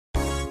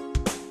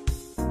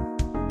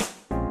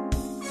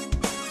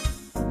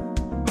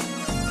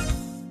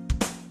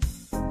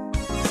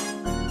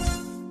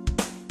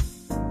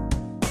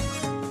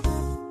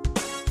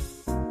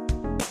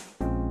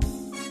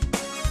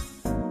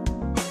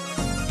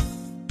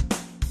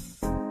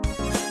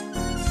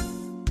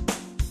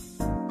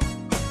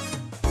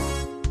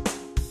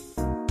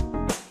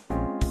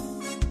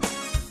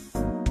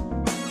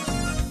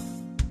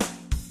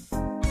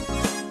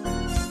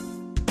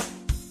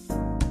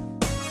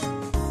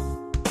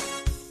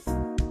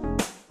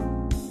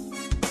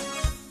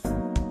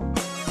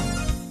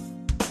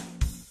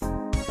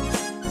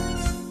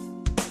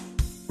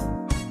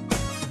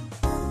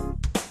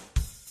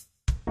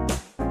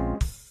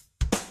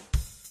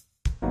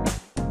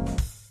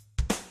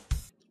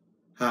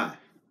Hi,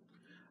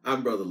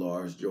 I'm Brother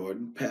Lars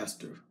Jordan,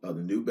 pastor of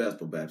the New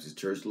Bethel Baptist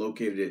Church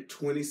located at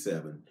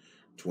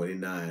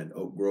 2729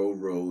 Oak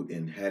Grove Road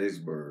in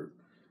Hattiesburg,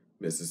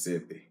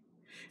 Mississippi.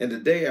 And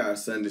today our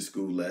Sunday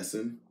school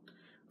lesson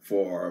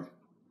for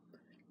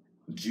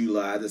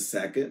July the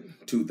 2nd,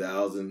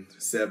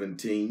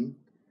 2017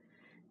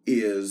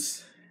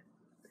 is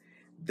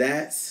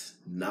That's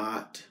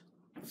Not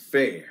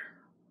Fair.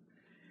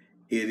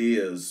 It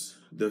is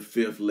the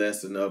fifth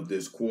lesson of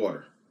this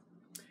quarter.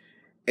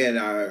 And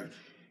our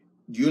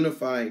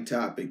unifying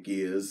topic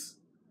is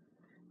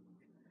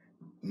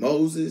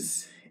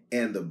Moses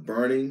and the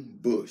burning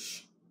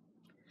bush.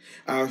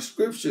 Our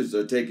scriptures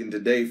are taken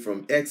today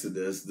from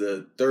Exodus,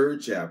 the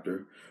 3rd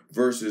chapter,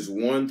 verses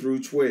 1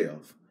 through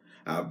 12.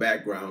 Our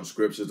background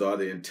scriptures are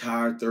the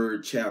entire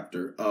 3rd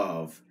chapter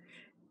of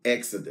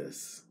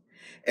Exodus.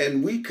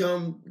 And we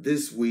come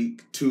this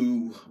week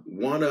to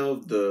one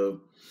of the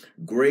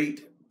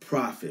great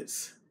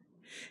prophets.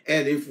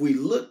 And if we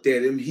looked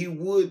at him, he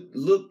would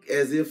look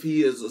as if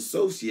he is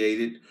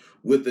associated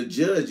with the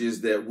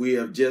judges that we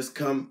have just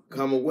come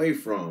away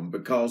from.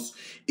 Because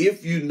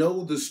if you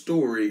know the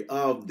story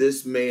of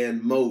this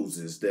man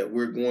Moses that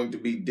we're going to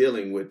be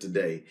dealing with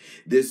today,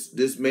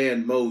 this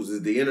man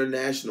Moses, the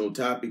international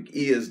topic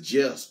is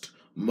just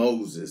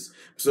Moses.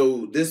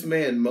 So this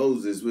man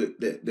Moses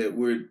that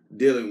we're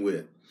dealing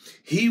with,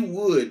 he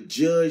would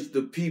judge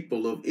the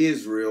people of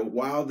Israel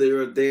while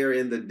they're there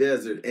in the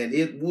desert. And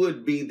it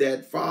would be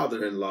that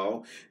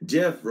father-in-law,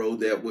 Jethro,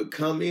 that would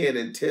come in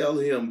and tell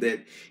him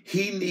that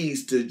he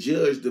needs to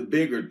judge the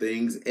bigger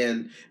things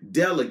and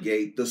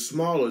delegate the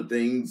smaller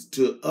things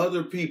to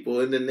other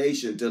people in the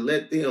nation to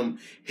let them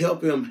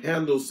help him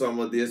handle some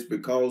of this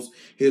because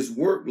his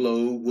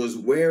workload was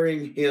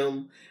wearing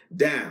him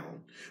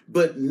down.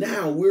 But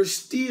now we're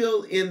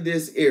still in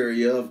this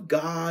area of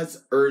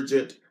God's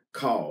urgent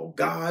call.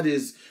 God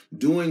is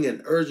doing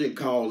an urgent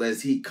call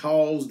as he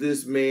calls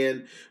this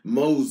man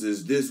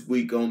Moses this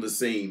week on the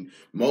scene.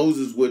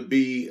 Moses would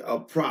be a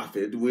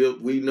prophet.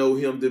 We know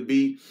him to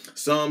be,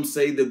 some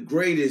say, the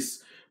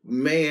greatest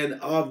man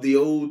of the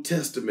Old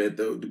Testament,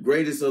 the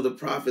greatest of the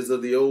prophets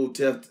of the Old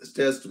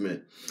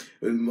Testament.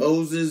 And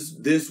Moses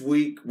this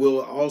week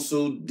will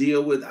also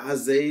deal with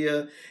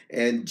Isaiah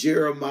and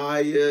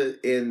Jeremiah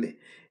and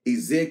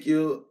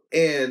Ezekiel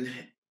and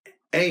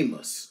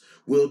Amos.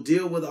 We'll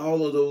deal with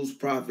all of those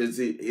prophets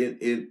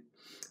in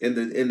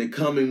the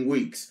coming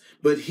weeks.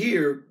 But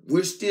here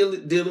we're still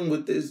dealing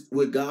with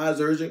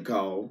God's urgent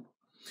call,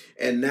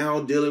 and now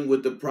dealing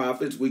with the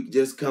prophets. We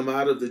just come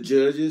out of the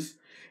judges,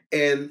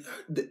 and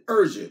the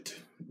urgent,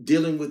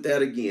 dealing with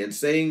that again.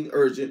 Saying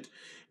urgent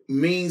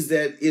means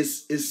that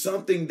it's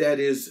something that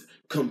is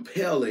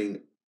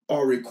compelling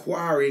or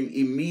requiring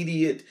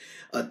immediate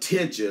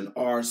attention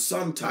or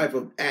some type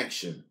of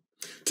action.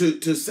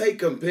 To say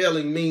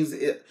compelling means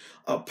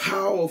a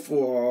powerful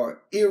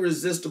or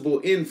irresistible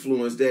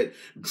influence that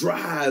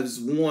drives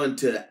one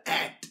to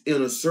act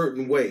in a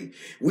certain way.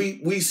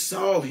 We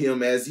saw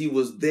him as he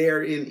was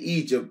there in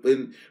Egypt,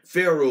 in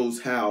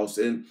Pharaoh's house,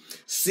 and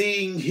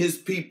seeing his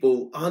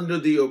people under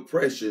the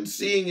oppression,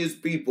 seeing his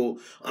people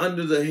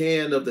under the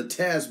hand of the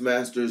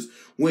taskmasters,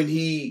 when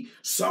he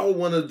saw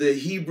one of the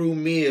Hebrew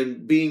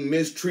men being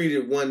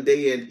mistreated one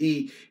day and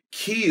he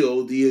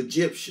killed the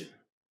Egyptian.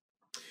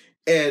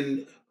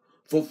 And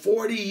for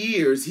 40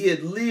 years, he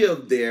had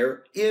lived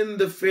there in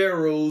the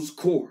Pharaoh's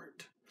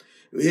court,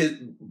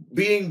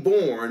 being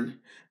born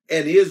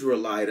an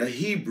Israelite, a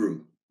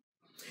Hebrew,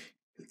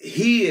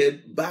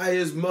 hid by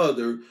his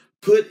mother,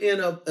 put in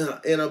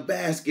a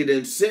basket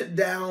and sent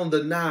down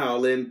the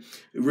Nile and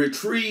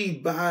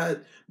retrieved by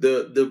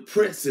the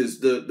princess,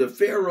 the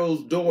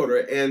Pharaoh's daughter,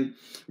 and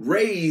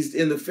raised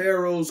in the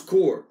Pharaoh's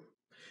court.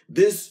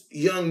 This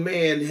young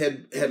man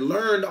had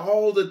learned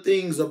all the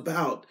things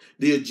about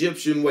the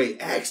Egyptian way.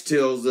 Acts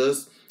tells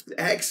us,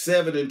 Acts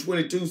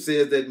 7:22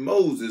 says that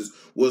Moses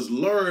was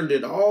learned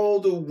in all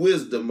the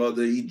wisdom of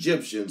the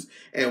Egyptians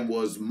and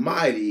was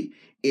mighty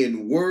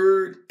in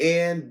word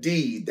and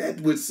deed.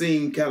 That would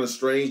seem kind of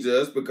strange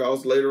to us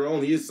because later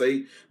on he'd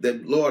say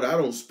that, Lord, I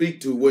don't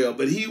speak too well.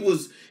 But he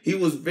was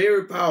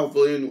very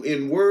powerful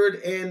in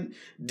word and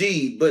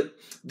deed. But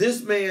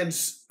this man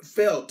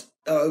felt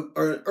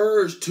an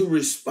urge to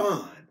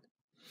respond,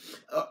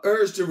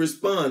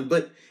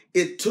 but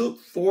it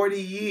took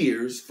 40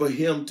 years for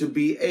him to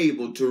be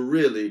able to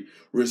really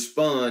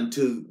respond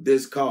to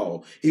this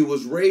call. He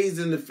was raised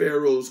in the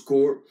Pharaoh's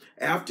court.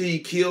 After he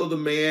killed a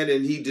man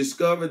and he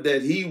discovered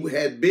that he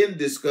had been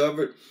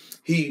discovered,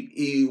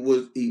 he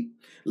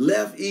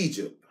left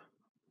Egypt,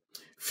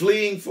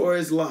 fleeing for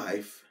his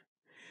life,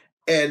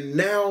 and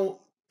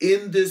now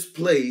in this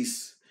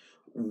place,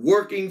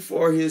 working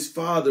for his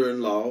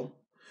father-in-law,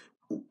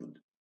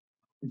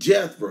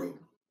 Jethro.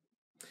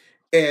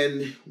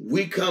 And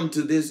we come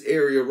to this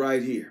area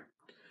right here.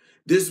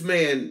 This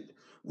man,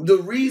 the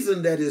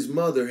reason that his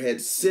mother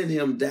had sent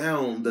him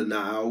down the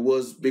Nile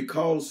was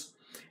because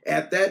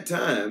at that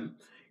time,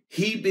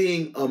 he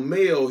being a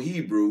male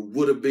Hebrew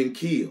would have been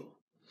killed.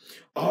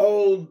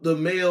 all the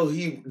male,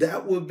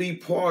 that would be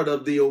part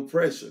of the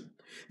oppression.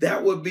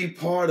 That would be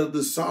part of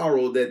the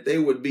sorrow that they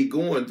would be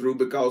going through,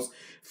 because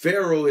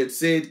Pharaoh had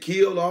said,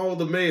 kill all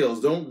the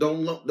males. Don't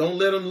let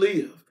them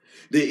live.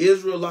 The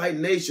Israelite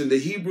nation, the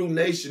Hebrew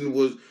nation,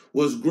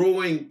 was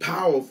growing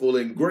powerful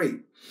and great.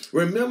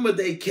 Remember,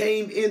 they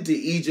came into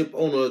Egypt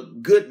on a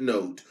good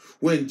note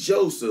when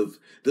Joseph,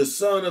 the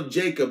son of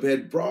Jacob,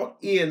 had brought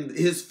in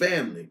his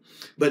family.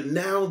 But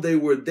now they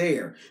were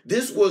there.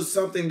 This was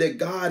something that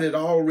God had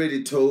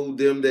already told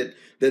them, that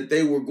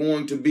they were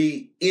going to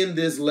be in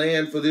this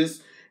land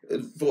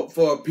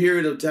for a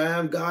period of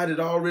time. God had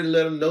already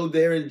let them know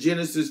there in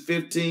Genesis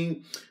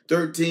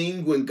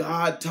 15:13, when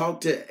God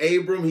talked to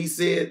Abram, he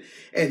said,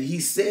 and he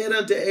said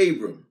unto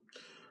Abram,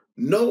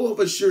 know of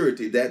a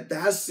surety that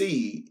thy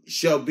seed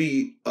shall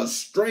be a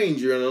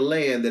stranger in a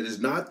land that is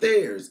not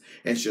theirs,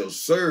 and shall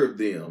serve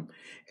them,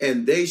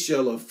 and they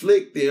shall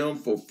afflict them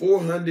for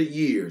 400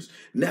 years.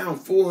 Now,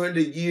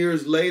 400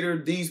 years later,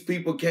 these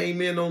people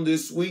came in on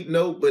this sweet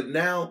note, but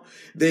now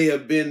they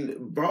have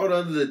been brought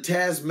under the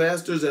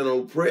taskmasters and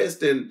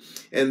oppressed, and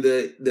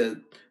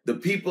the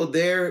people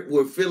there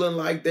were feeling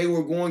like they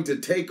were going to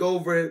take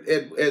over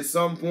at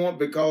some point,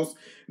 because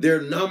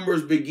their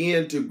numbers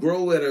began to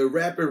grow at a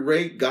rapid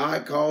rate.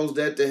 God caused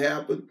that to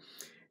happen.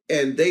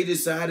 And they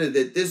decided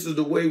that this is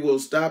the way we'll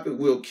stop it.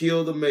 We'll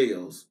kill the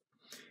males.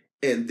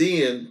 And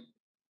then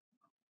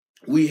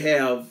we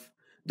have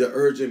the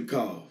urgent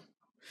call.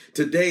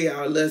 Today,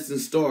 our lesson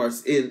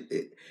starts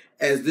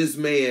as this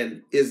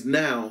man is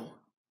now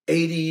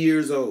 80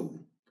 years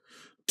old.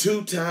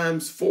 2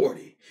 times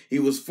 40. He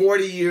was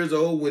 40 years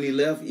old when he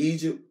left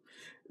Egypt.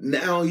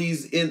 Now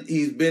he's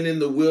been in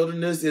the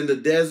wilderness, in the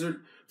desert,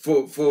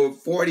 for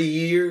 40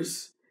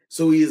 years.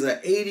 So he is an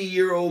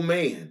 80-year-old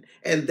man.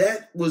 And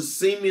that was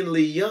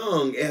seemingly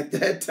young at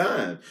that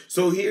time.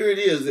 So here it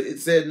is. It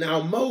said,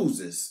 now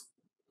Moses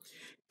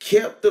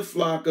kept the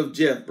flock of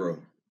Jethro,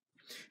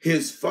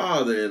 his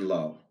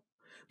father-in-law,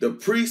 the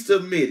priest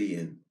of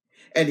Midian,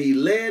 and he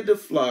led the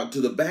flock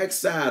to the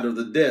backside of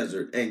the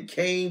desert and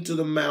came to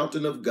the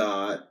mountain of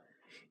God,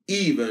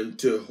 even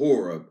to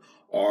Horeb,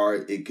 or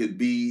it could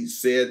be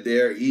said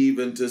there,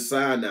 even to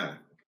Sinai.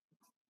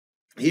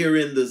 Here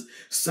in the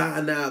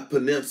Sinai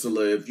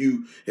Peninsula, if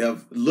you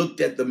have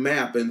looked at the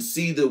map and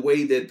see the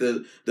way that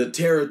the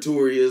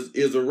territory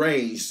is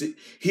arranged,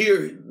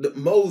 here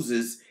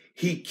Moses,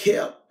 he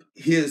kept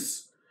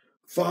his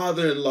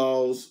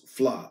father-in-law's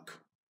flock.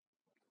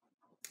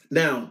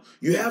 Now,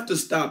 you have to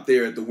stop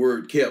there at the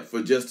word kept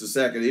for just a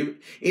second.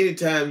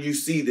 Anytime you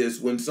see this,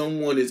 when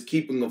someone is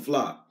keeping a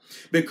flock,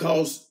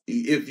 because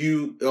if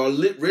you are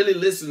really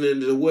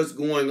listening to what's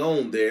going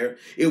on there,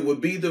 it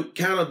would be the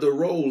kind of the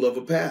role of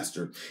a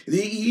pastor.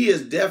 He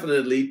is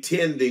definitely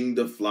tending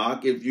the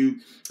flock. If you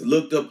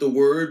looked up the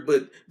word,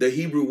 but the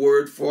Hebrew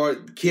word for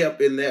it,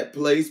 kept in that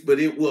place, but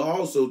it will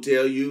also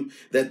tell you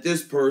that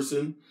this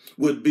person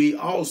would be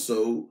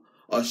also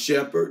a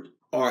shepherd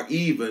or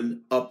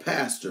even a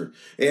pastor.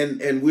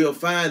 And we'll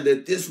find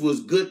that this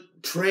was good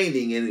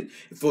training and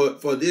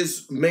for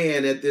this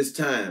man at this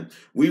time.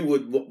 We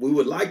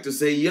would like to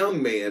say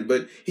young man,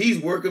 but he's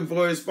working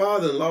for his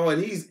father-in-law,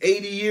 and he's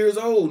 80 years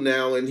old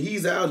now, and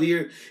he's out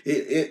here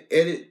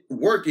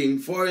working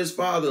for his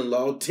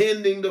father-in-law,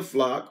 tending the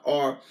flock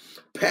or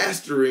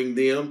pastoring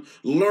them,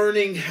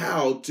 learning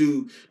how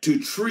to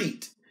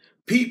treat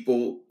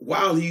people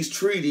while he's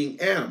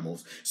treating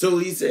animals. So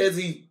he says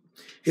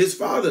his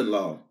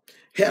father-in-law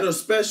had a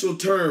special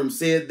term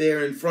said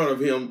there in front of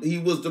him. He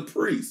was the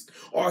priest,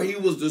 or he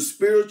was the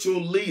spiritual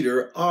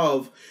leader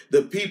of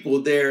the people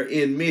there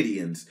in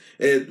Midian.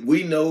 And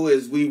we know,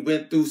 as we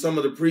went through some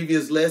of the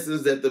previous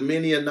lessons, that the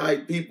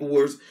Midianite people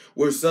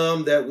were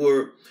some that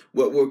were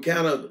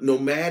kind of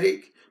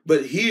nomadic.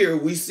 But here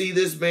we see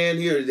this man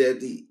here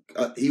that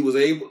he was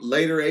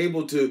later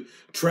able to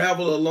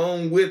travel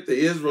along with the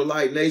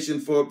Israelite nation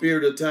for a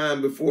period of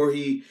time before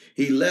he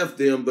left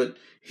them. But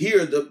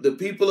here, the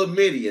people of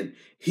Midian,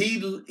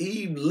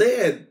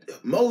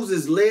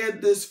 Moses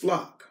led this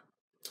flock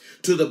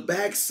to the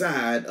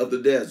backside of the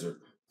desert.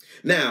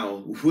 Now,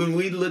 when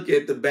we look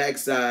at the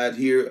backside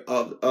here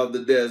of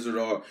the desert,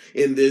 or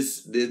in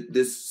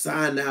this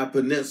Sinai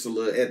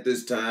Peninsula at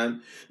this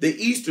time, the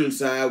eastern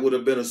side would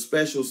have been a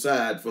special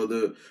side for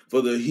the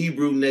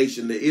Hebrew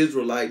nation, the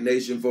Israelite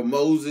nation,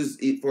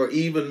 for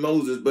even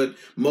Moses. But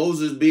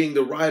Moses being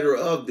the writer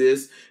of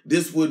this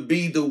would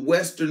be the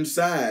western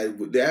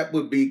side. That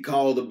would be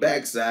called the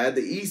backside.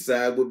 The east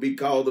side would be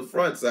called the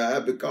front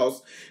side,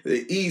 because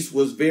the east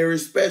was very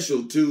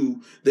special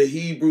to the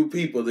Hebrew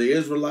people, the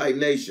Israelite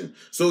nation.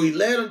 So he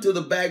led him to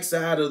the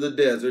backside of the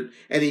desert,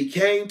 and he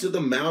came to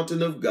the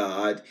mountain of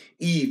God,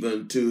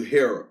 even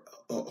to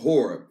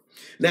Horeb.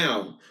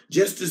 Now,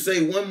 just to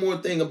say one more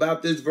thing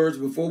about this verse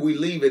before we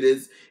leave it,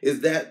 is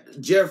that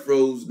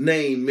Jethro's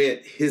name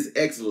meant His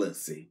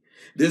Excellency.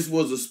 This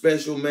was a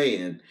special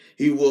man.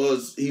 He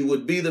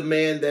would be the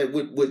man that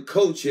would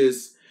coach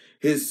his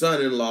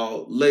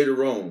son-in-law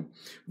later on.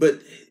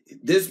 But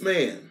this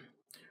man,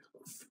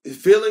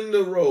 filling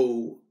the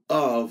role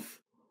of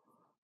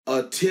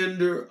a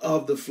tender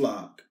of the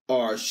flock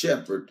or a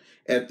shepherd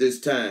at this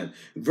time.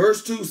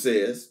 Verse 2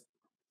 says,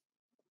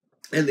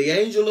 and the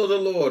angel of the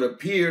Lord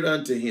appeared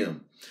unto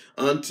him,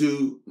 appeared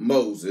unto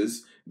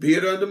Moses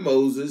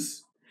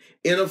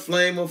in a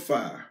flame of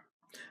fire,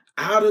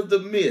 out of the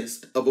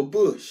midst of a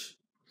bush.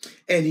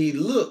 And he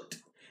looked,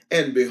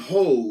 and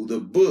behold, the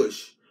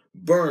bush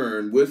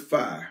burned with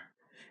fire,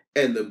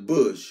 and the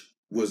bush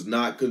was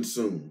not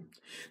consumed.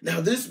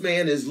 Now this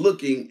man is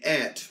looking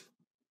at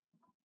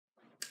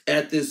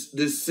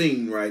this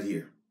scene right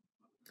here.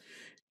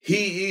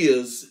 He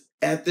is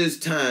at this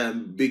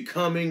time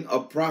becoming a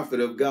prophet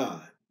of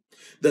God.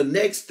 The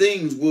next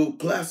things will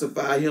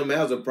classify him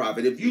as a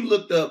prophet. If you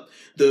looked up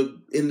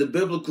in the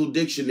biblical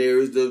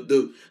dictionaries,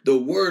 the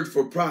word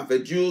for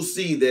prophet, you'll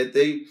see that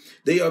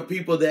they are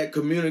people that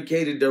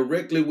communicated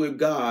directly with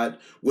God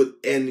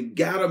and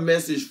got a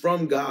message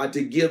from God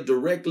to give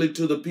directly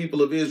to the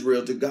people of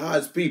Israel, to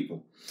God's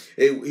people.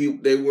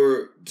 They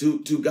were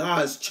to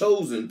God's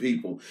chosen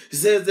people. It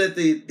says that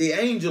the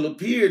angel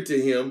appeared to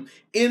him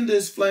in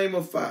this flame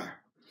of fire.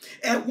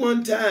 At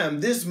one time,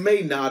 this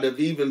may not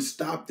have even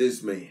stopped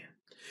this man.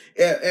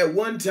 At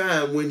one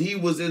time, when he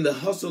was in the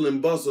hustle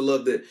and bustle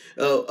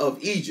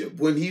of Egypt,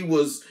 when he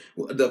was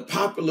the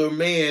popular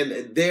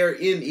man there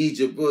in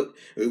Egypt, but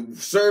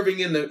serving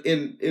in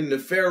the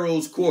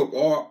Pharaoh's court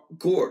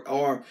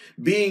or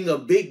being a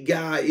big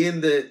guy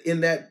in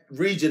that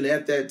region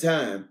at that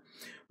time,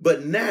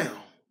 but now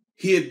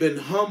he had been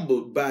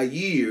humbled by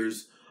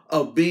years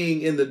of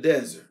being in the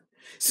desert.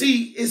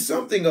 See, it's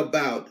something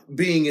about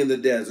being in the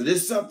desert.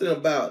 It's something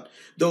about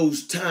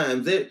those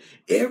times that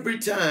every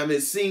time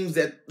it seems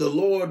that the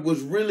Lord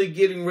was really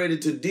getting ready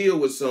to deal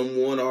with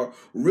someone or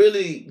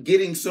really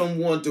getting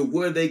someone to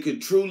where they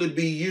could truly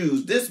be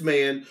used. This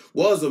man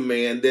was a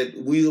man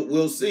that we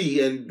will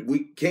see and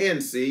we can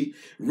see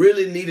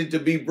really needed to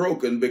be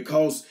broken,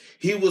 because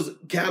he was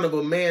kind of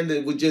a man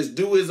that would just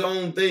do his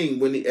own thing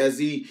as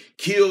he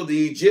killed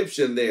the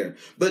Egyptian there.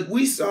 But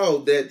we saw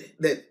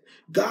that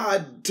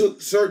God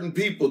took certain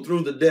people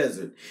through the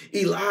desert.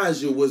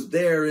 Elijah was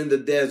there in the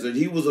desert.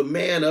 He was a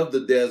man of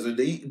the desert.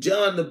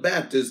 John the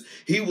Baptist,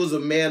 he was a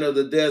man of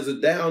the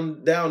desert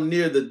down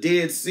near the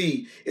Dead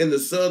Sea in the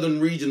southern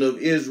region of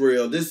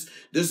Israel.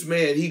 This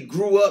man, he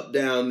grew up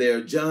down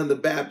there, John the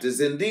Baptist.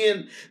 And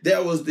then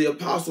there was the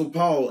Apostle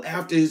Paul,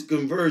 after his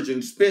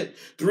conversion, spent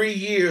 3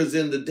 years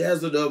in the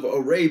desert of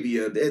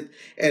Arabia.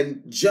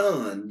 And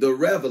John, the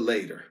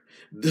Revelator,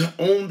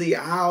 on the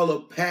Isle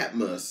of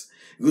Patmos,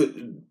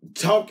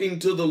 talking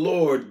to the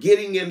Lord,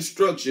 getting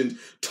instructions,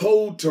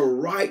 told to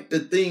write the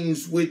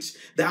things which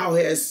thou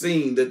hast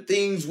seen, the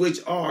things which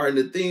are and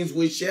the things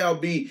which shall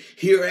be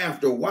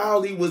hereafter,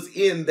 while he was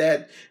in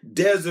that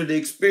desert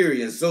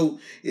experience. So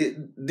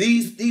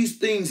these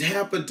things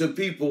happen to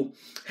people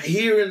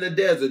here in the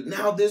desert.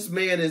 Now this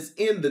man is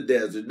in the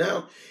desert.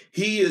 Now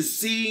he is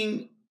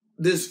seeing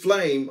this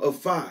flame of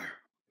fire.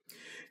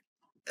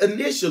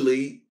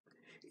 Initially,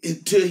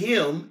 to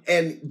him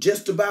and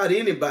just about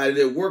anybody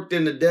that worked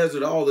in the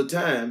desert all the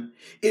time,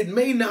 it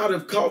may not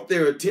have caught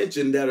their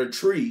attention that a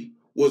tree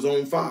was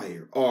on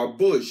fire or a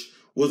bush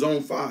was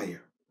on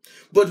fire.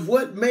 But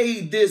what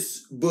made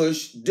this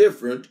bush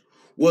different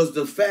was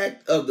the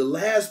fact of the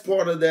last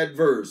part of that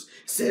verse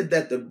said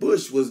that the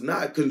bush was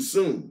not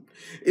consumed.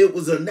 It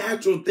was a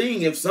natural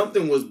thing. If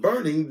something was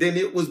burning, then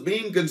it was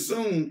being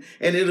consumed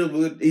and it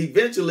would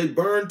eventually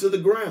burn to the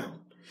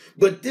ground.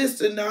 But this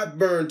did not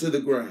burn to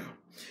the ground.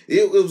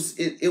 It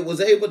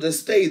was able to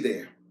stay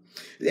there,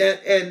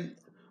 and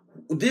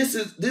this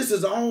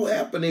is all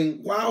happening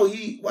while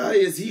he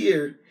is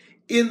here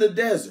in the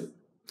desert.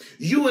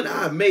 You and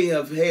I may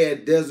have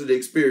had desert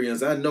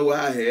experience. I know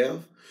I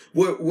have,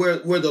 where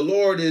the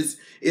Lord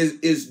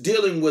is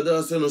dealing with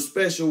us in a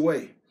special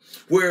way,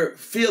 where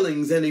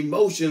feelings and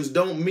emotions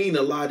don't mean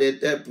a lot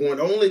at that point.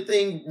 The only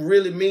thing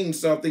really means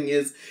something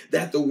is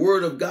that the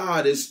word of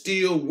God is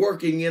still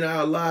working in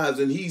our lives,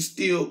 and he's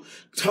still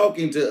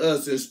talking to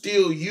us and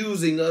still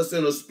using us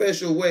in a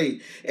special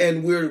way.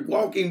 And we're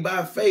walking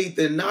by faith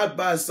and not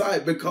by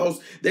sight, because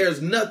there's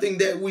nothing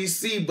that we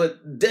see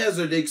but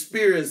desert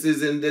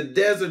experiences in the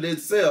desert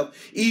itself.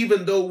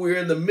 Even though we're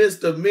in the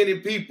midst of many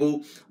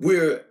people,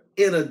 we're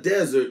in a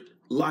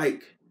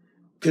desert-like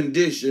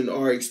condition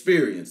or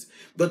experience.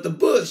 But the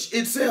bush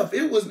itself,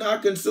 it was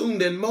not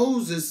consumed. And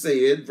Moses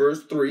said,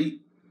 verse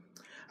 3,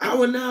 I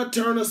will now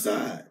turn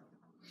aside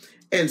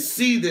and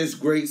see this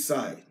great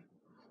sight,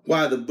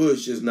 why the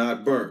bush is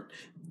not burnt.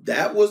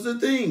 That was the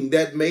thing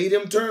that made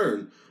him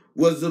turn,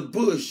 was the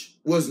bush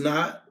was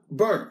not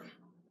burnt.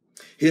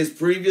 His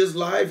previous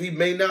life, he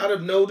may not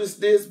have noticed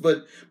this,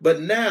 but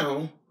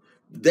now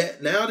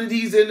that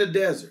he's in the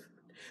desert,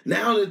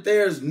 now that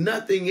there's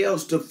nothing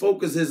else to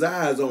focus his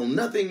eyes on,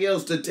 nothing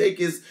else to take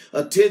his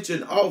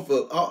attention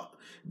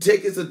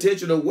take his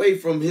attention away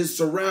from his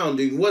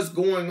surrounding, what's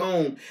going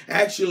on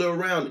actually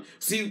around.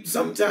 See,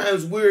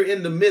 sometimes we're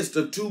in the midst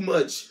of too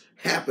much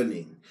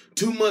happening,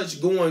 too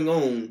much going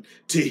on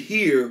to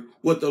hear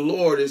what the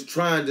Lord is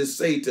trying to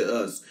say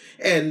to us.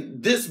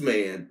 And this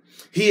man,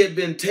 he had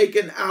been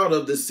taken out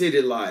of the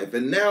city life,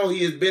 and now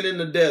he has been in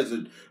the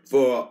desert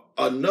for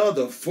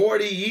another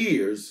 40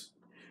 years,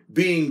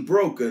 being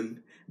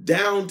broken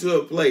down to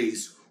a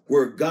place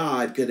where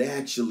God could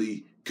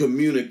actually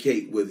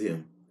communicate with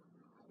him.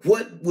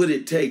 What would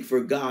it take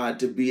for God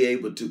to be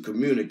able to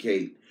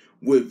communicate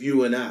with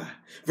you and I?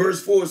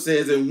 Verse 4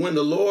 says, and when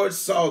the Lord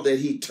saw that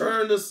he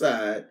turned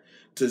aside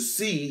to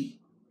see,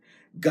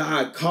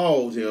 God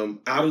called him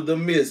out of the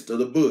midst of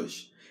the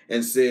bush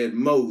and said,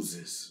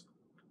 Moses,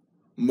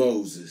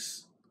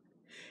 Moses.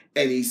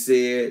 And he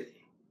said,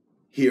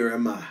 here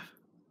am I.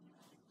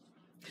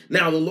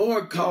 Now the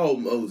Lord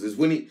called Moses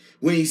when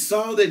he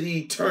saw that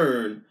he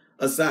turned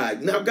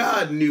aside. Now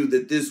God knew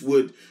that this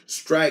would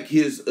strike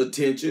his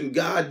attention.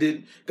 God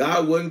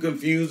wasn't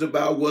confused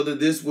about whether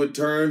this would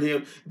turn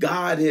him.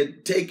 God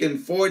had taken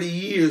 40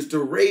 years to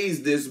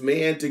raise this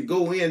man to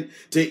go in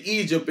to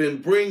Egypt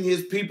and bring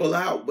his people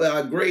out by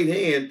a great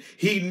hand.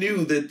 He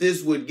knew that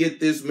this would get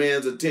this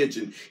man's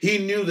attention. He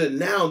knew that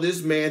now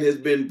this man has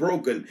been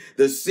broken.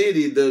 The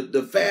city,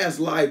 the fast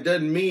life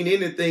doesn't mean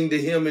anything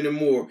to him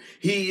anymore.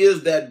 He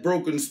is that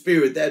broken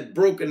spirit, that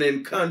broken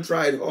and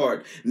contrite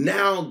heart.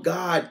 Now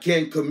God can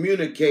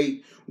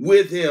communicate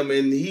with him,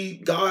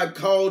 and God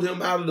called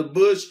him out of the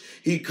bush.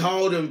 He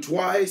called him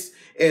twice,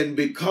 and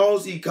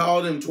because he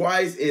called him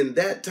twice in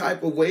that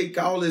type of way,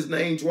 called his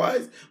name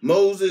twice,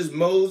 Moses,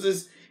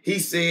 Moses, he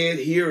said,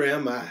 here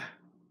am I.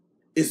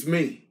 It's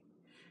me.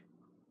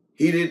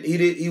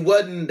 He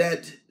wasn't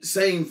that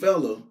same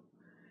fellow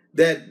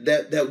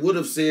that would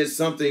have said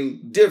something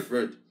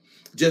different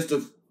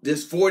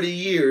just 40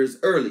 years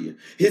earlier.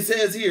 It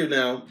says here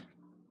now,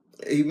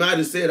 he might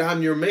have said,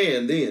 I'm your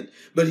man then.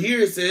 But here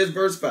it says,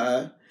 verse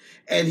 5,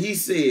 and he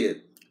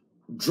said,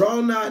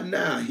 draw not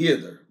now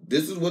hither.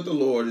 This is what the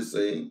Lord is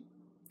saying.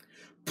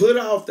 Put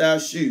off thy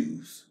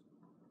shoes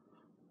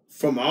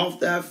from off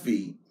thy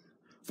feet,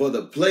 for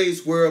the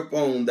place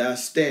whereupon thou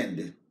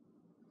standest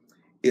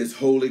is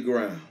holy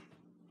ground.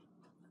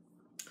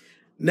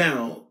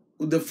 Now,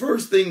 the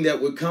first thing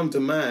that would come to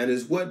mind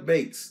is what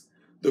makes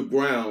the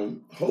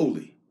ground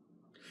holy.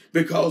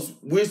 Because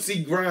we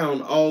see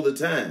ground all the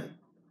time.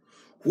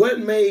 What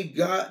made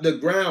the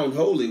ground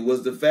holy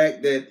was the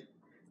fact that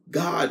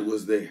God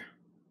was there.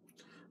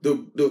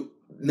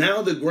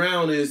 Now the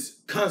ground is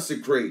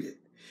consecrated.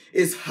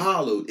 It's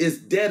hallowed. It's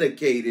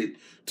dedicated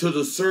to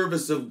the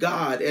service of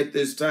God at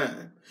this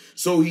time.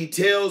 So he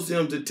tells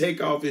him to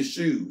take off his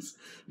shoes.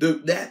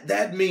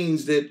 That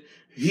means that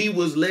he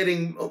was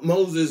letting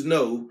Moses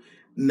know,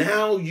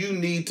 now you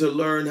need to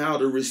learn how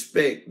to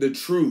respect the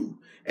true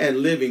and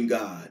living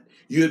God.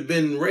 You had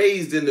been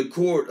raised in the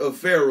court of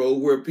Pharaoh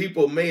where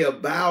people may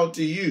have bowed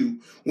to you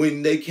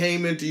when they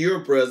came into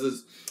your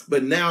presence,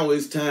 but now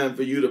it's time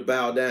for you to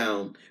bow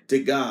down to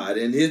God.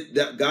 And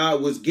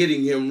God was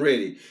getting him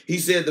ready. He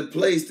said, the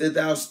place that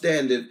thou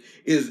standest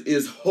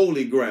is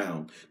holy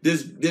ground.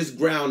 This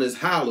ground is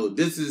hallowed.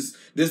 This is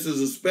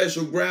a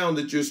special ground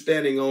that you're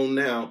standing on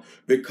now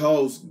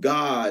because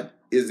God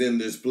is in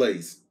this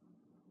place.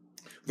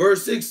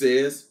 Verse 6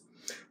 says,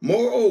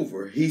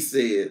 moreover, he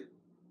said,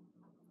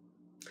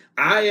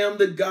 I am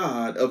the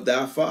God of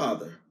thy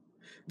father,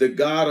 the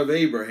God of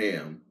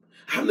Abraham.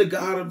 I'm the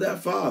God of thy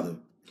father.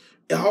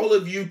 All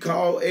of you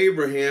call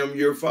Abraham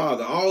your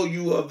father. All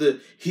you of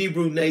the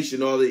Hebrew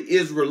nation or the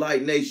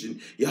Israelite nation,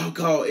 y'all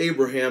call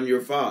Abraham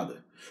your father.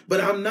 But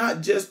I'm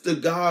not just the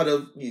God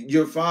of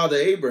your father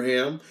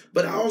Abraham,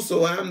 but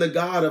also I'm the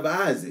God of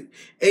Isaac,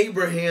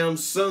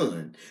 Abraham's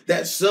son.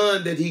 That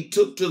son that he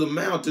took to the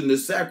mountain to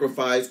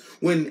sacrifice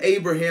when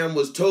Abraham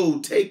was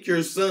told, take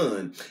your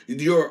son,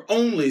 your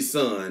only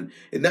son.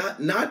 And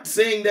not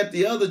saying that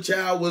the other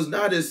child was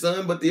not his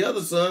son, but the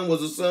other son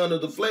was a son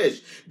of the flesh.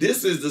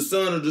 This is the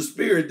son of the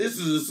spirit. This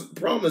is the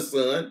promised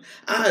son,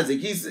 Isaac.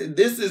 He said,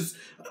 this is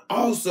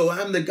also,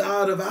 I'm the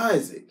God of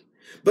Isaac.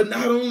 But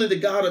not only the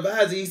God of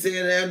Isaac, he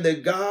said, I'm the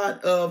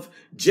God of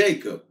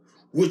Jacob,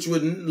 which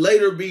would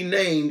later be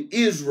named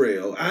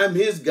Israel. I'm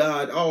his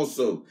God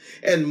also.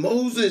 And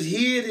Moses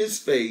hid his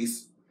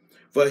face,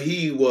 for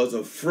he was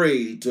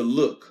afraid to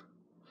look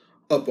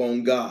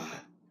upon God.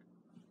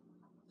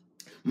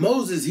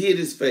 Moses hid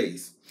his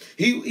face.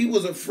 He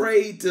was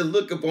afraid to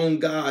look upon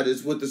God,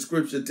 is what the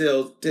scripture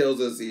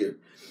tells us here.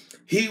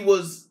 He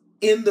was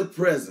in the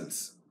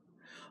presence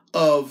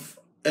of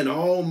an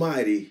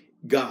almighty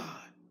God.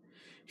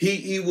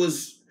 He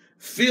was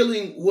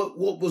feeling what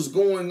was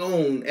going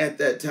on at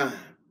that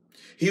time.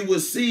 He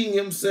was seeing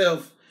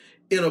himself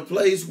in a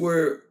place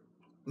where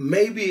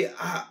maybe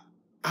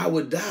I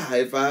would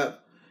die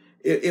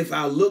if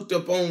I looked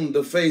upon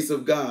the face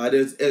of God,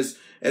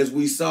 as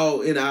we saw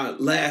in our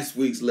last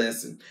week's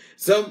lesson.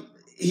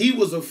 He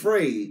was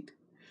afraid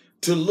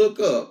to look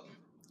up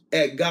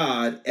at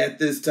God at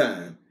this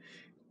time.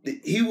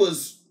 He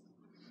was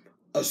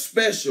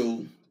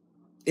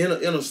in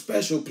a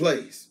special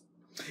place.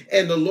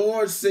 And the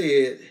Lord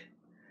said,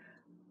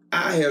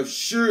 I have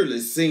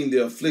surely seen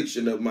the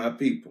affliction of my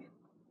people.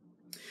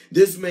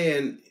 This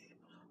man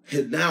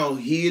had now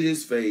hid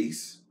his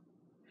face.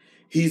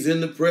 He's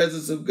in the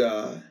presence of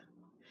God.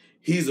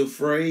 He's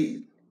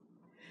afraid.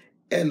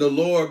 And the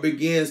Lord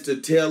begins to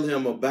tell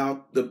him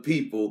about the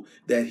people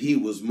that he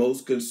was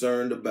most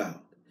concerned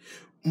about.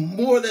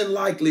 More than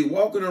likely,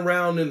 walking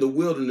around in the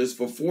wilderness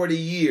for 40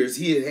 years,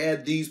 he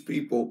had these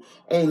people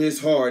on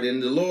his heart.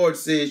 And the Lord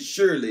said,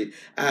 surely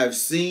I've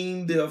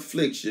seen the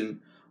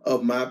affliction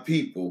of my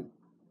people,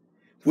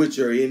 which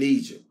are in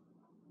Egypt.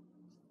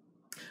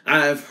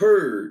 I have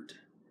heard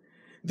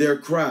their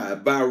cry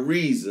by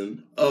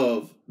reason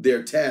of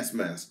their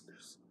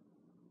taskmasters,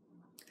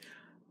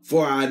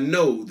 for I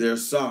know their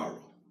sorrow.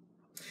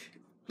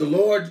 The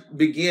Lord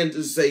began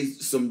to say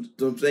some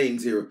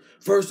things here.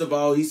 First of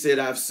all, he said,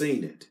 I've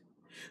seen it.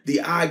 The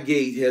eye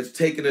gate has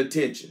taken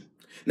attention.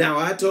 Now,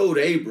 I told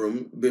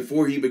Abram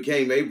before he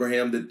became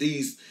Abraham that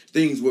these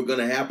things were going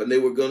to happen. They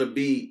were going to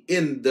be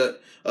in the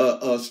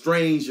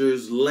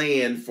stranger's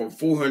land for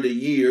 400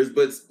 years.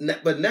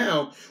 But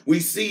now we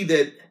see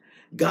that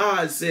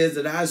God says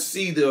that I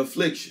see the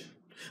affliction.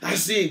 I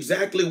see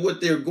exactly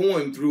what they're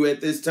going through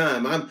at this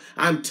time.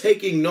 I'm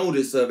taking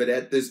notice of it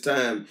at this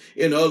time.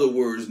 In other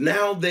words,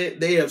 now that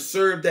they have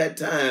served that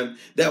time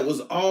that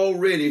was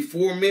already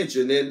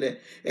forementioned.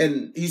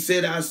 And he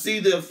said, I see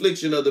the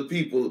affliction of the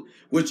people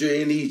which are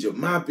in Egypt,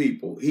 my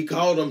people. He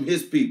called them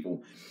his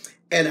people.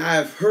 And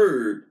I've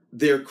heard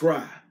their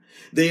cry.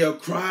 They are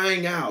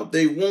crying out.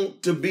 They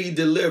want to be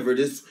delivered.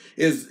 Is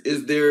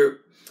their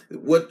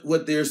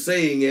what they're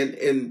saying,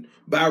 and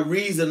by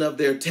reason of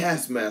their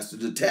taskmasters.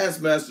 The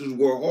taskmasters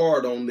were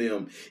hard on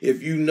them.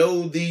 If you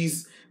know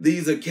these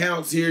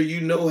accounts here, you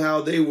know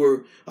how they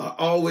were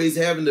always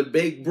having to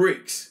bake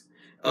bricks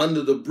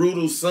under the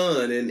brutal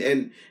sun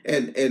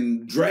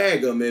and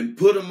drag them and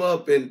put them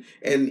up, and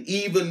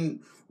even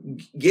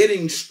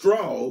getting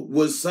straw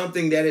was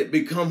something that had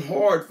become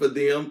hard for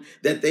them,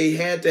 that they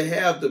had to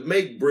have to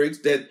make bricks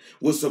that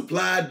was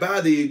supplied by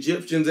the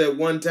Egyptians at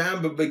one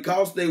time. But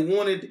because they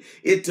wanted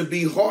it to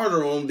be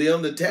harder on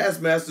them, the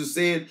taskmaster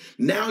said,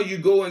 now you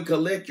go and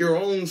collect your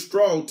own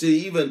straw to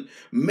even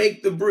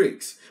make the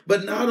bricks.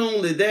 But not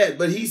only that,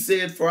 but he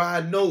said, for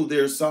I know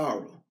their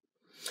sorrow.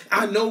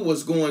 I know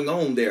what's going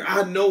on there.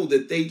 I know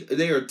that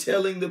they are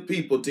telling the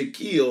people to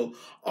kill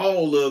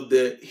all of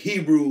the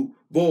Hebrew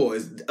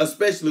boys,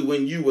 especially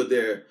when you were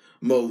there,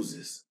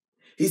 Moses.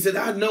 He said,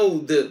 I know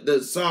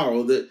the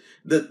sorrow,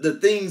 the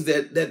things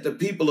that the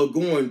people are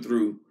going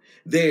through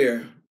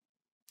there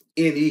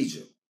in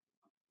Egypt.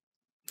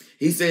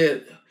 He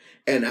said,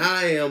 and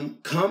I am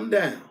come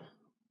down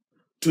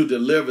to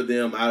deliver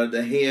them out of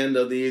the hand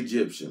of the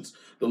Egyptians.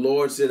 The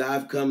Lord said,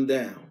 I've come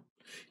down,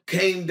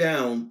 came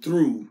down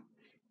through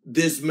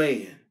this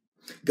man.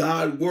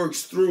 God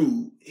works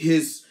through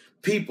his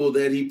people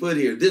that he put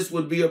here. This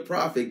would be a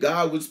prophet.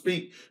 God would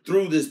speak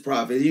through this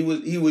prophet. He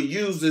would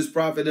use this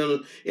prophet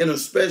in a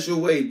special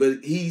way,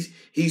 but he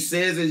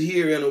says it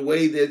here in a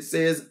way that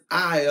says,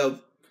 I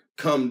have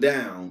come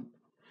down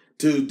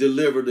to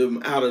deliver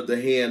them out of the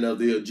hand of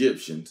the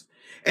Egyptians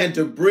and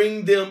to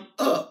bring them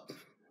up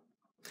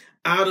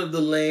out of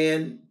the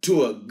land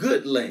to a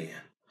good land,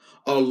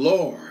 a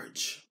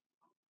large,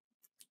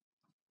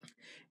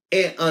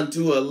 and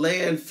unto a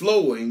land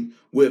flowing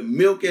with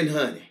milk and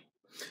honey.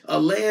 A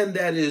land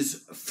that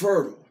is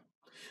fertile,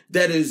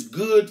 that is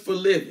good for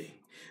living,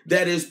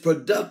 that is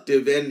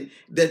productive, and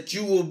that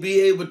you will be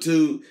able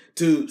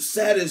to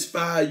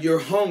satisfy your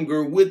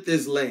hunger with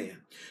this land.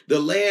 The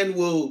land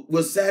will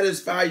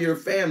satisfy your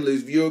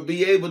families. You'll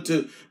be able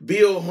to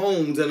build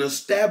homes and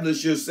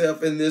establish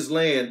yourself in this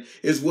land,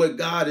 is what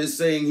God is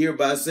saying here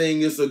by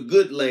saying it's a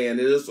good land.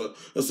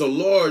 It's a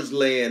large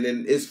land,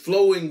 and it's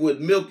flowing with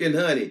milk and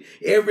honey.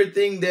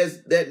 Everything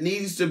that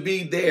needs to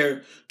be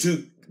there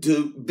to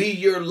be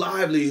your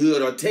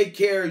livelihood or take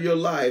care of your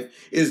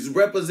life is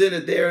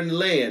represented there in the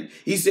land.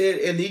 He said,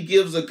 and he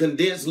gives a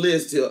condensed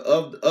list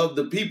of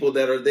the people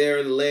that are there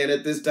in the land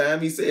at this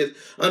time. He says,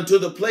 unto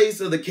the place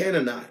of the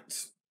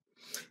Canaanites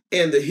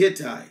and the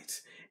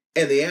Hittites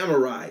and the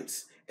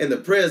Amorites and the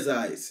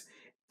Perizzites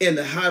and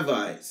the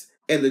Hivites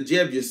and the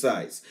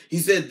Jebusites. He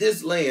said,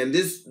 this land,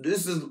 this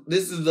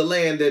is the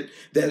land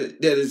that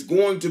is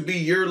going to be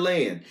your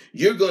land.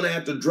 You're going to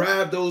have to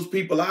drive those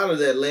people out of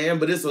that land,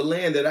 but it's a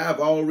land that I've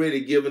already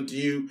given to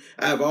you.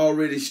 I've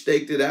already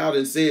staked it out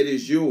and said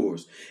it's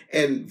yours.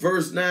 And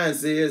verse 9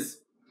 says,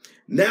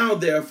 now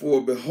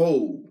therefore,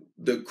 behold,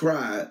 the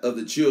cry of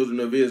the children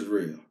of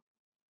Israel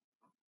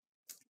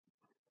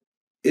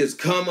is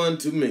come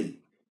unto me.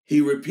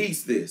 He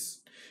repeats this.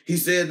 He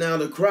said, now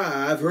the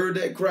cry, I've heard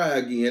that cry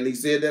again. He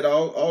said that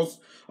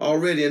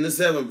already in the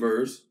 7th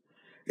verse.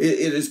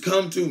 It has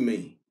come to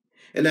me.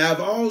 And I've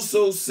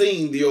also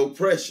seen the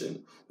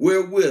oppression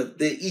wherewith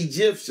the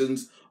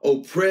Egyptians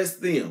oppress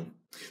them.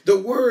 The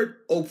word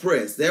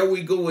oppress, there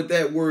we go with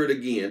that word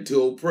again,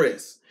 to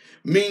oppress,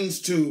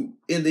 means to,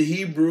 in the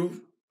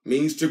Hebrew,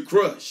 means to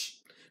crush.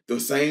 The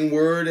same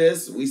word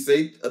as we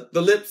say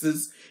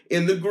thalipsis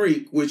in the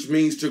Greek, which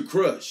means to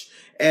crush.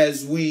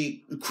 As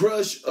we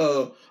crush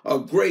a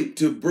grape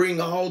to bring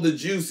all the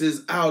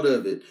juices out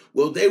of it.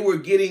 Well, they were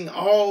getting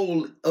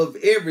all of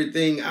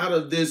everything out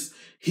of this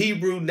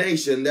Hebrew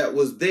nation that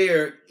was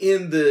there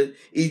in the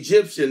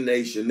Egyptian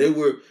nation. They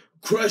were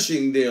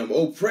crushing them,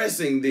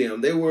 oppressing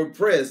them. They were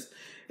oppressed.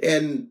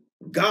 And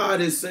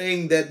God is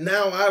saying that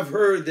now I've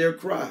heard their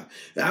cry.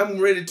 I'm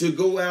ready to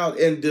go out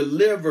and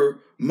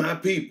deliver my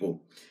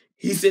people.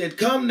 He said,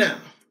 come now,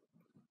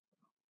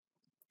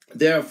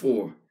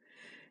 therefore,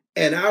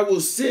 and I will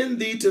send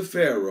thee to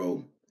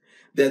Pharaoh,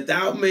 that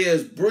thou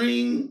mayest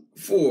bring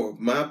forth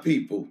my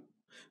people,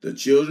 the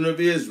children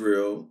of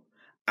Israel,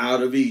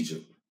 out of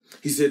Egypt.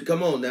 He said,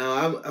 come on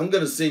now, I'm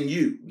going to send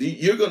you.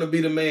 You're going to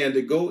be the man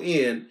to go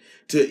in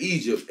to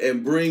Egypt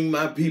and bring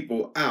my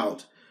people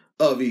out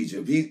of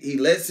Egypt. He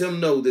lets him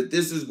know that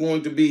this is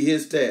going to be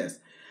his task.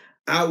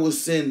 I will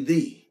send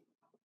thee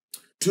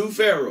to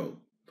Pharaoh.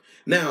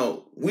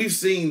 Now, we've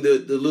seen the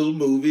little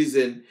movies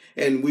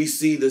and we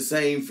see the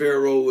same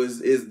Pharaoh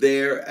is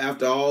there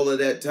after all of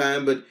that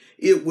time, but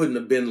it wouldn't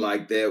have been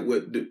like that.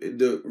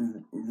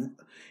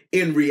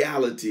 In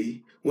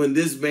reality, when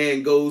this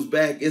man goes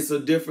back, it's a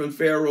different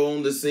Pharaoh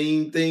on the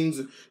scene.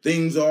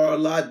 Things are a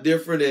lot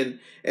different,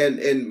 and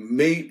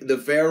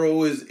the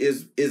Pharaoh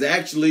is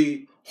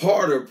actually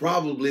harder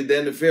probably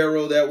than the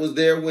Pharaoh that was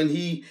there when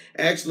he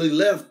actually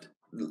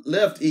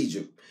left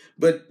Egypt.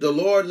 But the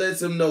Lord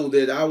lets him know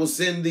that I will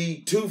send thee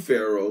to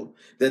Pharaoh,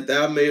 that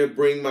thou mayest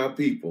bring my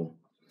people,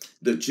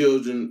 the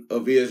children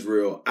of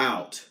Israel,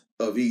 out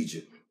of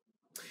Egypt.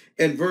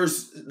 And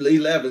verse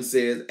 11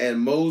 says, and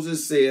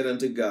Moses said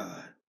unto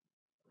God,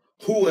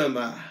 who am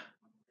I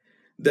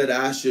that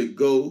I should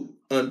go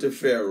unto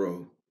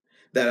Pharaoh,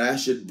 that I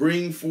should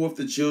bring forth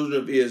the children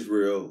of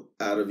Israel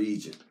out of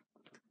Egypt?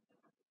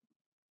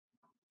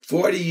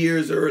 40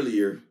 years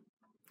earlier,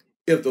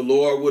 if the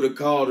Lord would have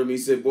called him, he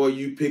said, boy,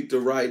 you picked the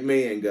right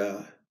man,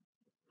 God.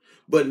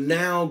 But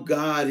now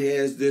God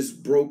has this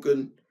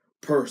broken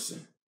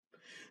person.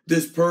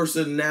 This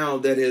person now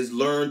that has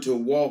learned to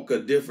walk a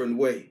different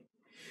way,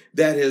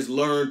 that has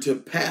learned to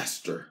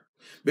pastor,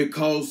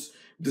 because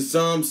the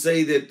Psalms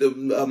say that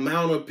the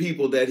amount of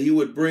people that he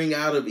would bring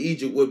out of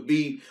Egypt would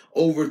be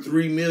over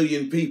 3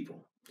 million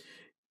people.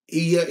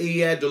 He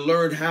had to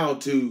learn how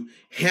to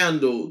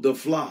handle the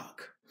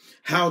flock,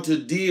 how to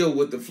deal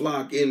with the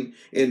flock in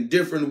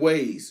different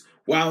ways.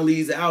 While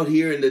he's out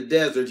here in the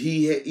desert,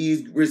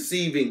 he's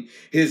receiving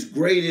his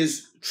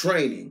greatest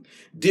training,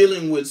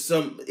 dealing with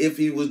if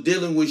he was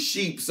dealing with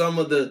sheep, some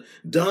of the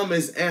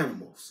dumbest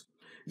animals.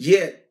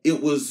 Yet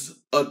it was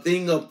a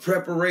thing of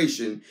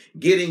preparation,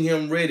 getting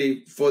him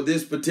ready for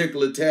this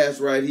particular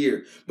task right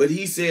here. But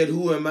he said,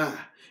 who am I?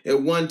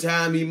 At one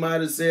time he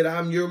might have said,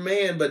 I'm your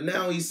man, but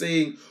now he's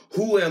saying,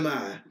 who am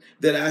I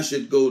that I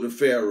should go to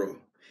Pharaoh?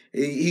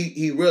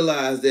 He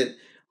realized that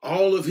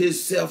all of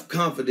his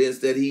self-confidence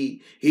that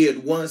he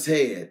had once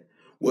had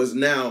was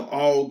now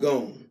all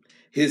gone.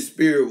 His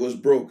spirit was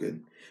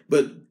broken.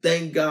 But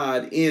thank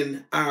God,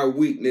 in our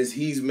weakness,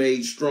 he's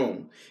made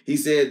strong. He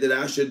said that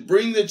I should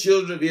bring the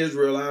children of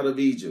Israel out of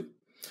Egypt.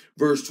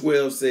 Verse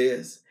 12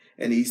 says,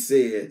 and he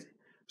said,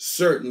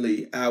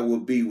 certainly I will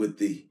be with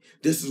thee.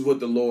 This is what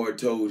the Lord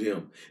told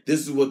him.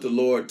 This is what the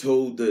Lord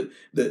told let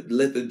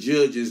the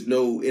judges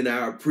know in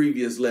our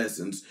previous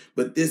lessons.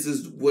 But this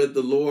is what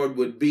the Lord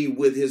would be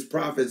with his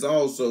prophets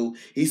also.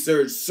 He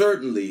said,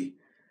 certainly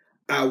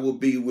I will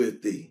be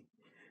with thee.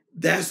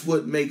 That's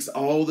what makes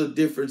all the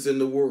difference in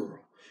the world.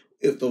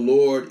 If the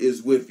Lord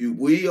is with you,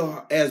 we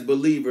are, as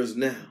believers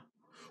now,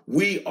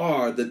 we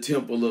are the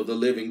temple of the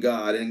living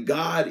God, and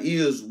God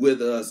is with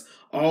us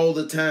all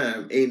the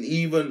time. And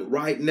even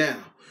right now,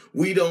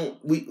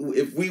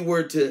 if we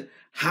were to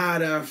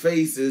hide our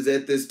faces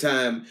at this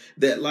time,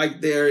 that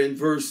like there in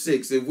verse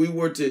 6, if we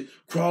were to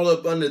crawl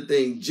up under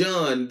things,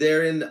 John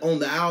there on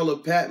the Isle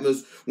of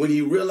Patmos, when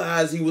he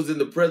realized he was in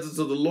the presence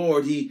of the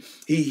Lord, he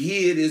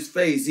hid his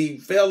face. He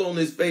fell on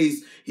his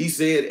face, he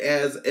said,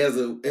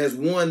 as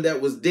one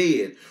that was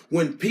dead.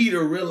 When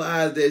Peter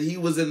realized that he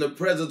was in the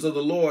presence of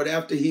the Lord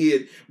after he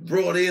had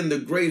brought in the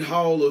great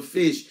haul of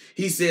fish,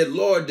 he said,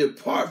 Lord,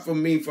 depart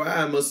from me, for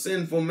I am a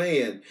sinful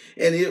man.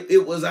 And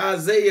it was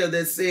Isaiah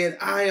that said,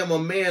 I am a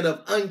man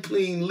of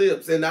unclean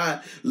lips, and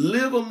I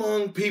live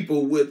among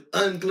people with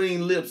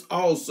unclean lips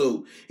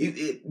also.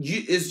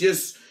 It's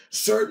just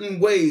certain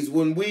ways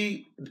when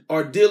we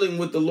are dealing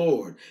with the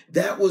Lord.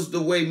 That was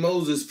the way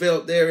Moses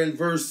felt there in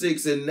verse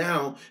 6, and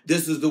now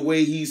this is the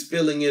way he's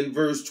feeling in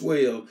verse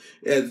 12,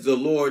 as the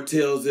Lord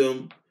tells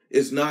him,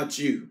 it's not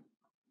you.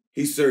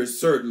 He says,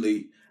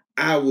 certainly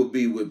I will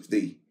be with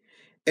thee,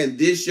 and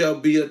this shall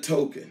be a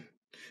token.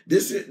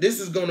 This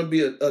is going to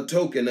be a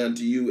token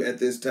unto you at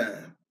this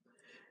time.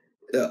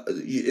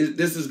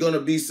 This is going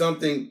to be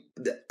something,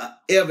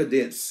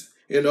 evidence,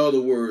 in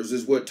other words,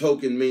 is what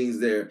token means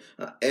there.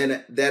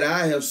 And that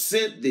I have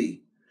sent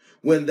thee,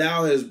 when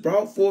thou hast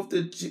brought forth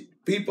the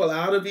people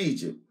out of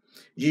Egypt,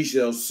 ye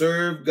shall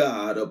serve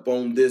God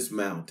upon this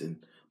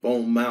mountain,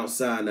 on Mount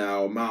Sinai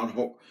or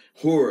Mount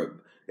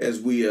Horeb, as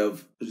we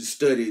have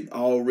studied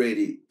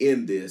already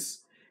in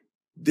this,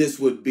 this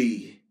would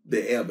be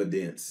the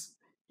evidence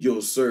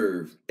you'll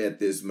serve at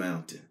this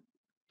mountain.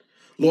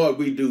 Lord,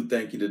 we do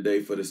thank you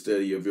today for the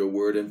study of your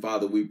word. And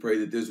Father, we pray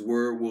that this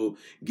word will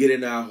get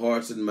in our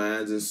hearts and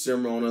minds and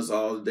simmer on us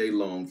all day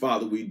long.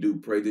 Father, we do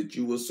pray that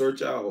you will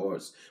search our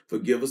hearts,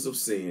 forgive us of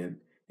sin.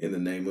 In the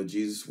name of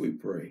Jesus, we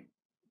pray.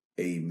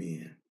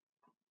 Amen.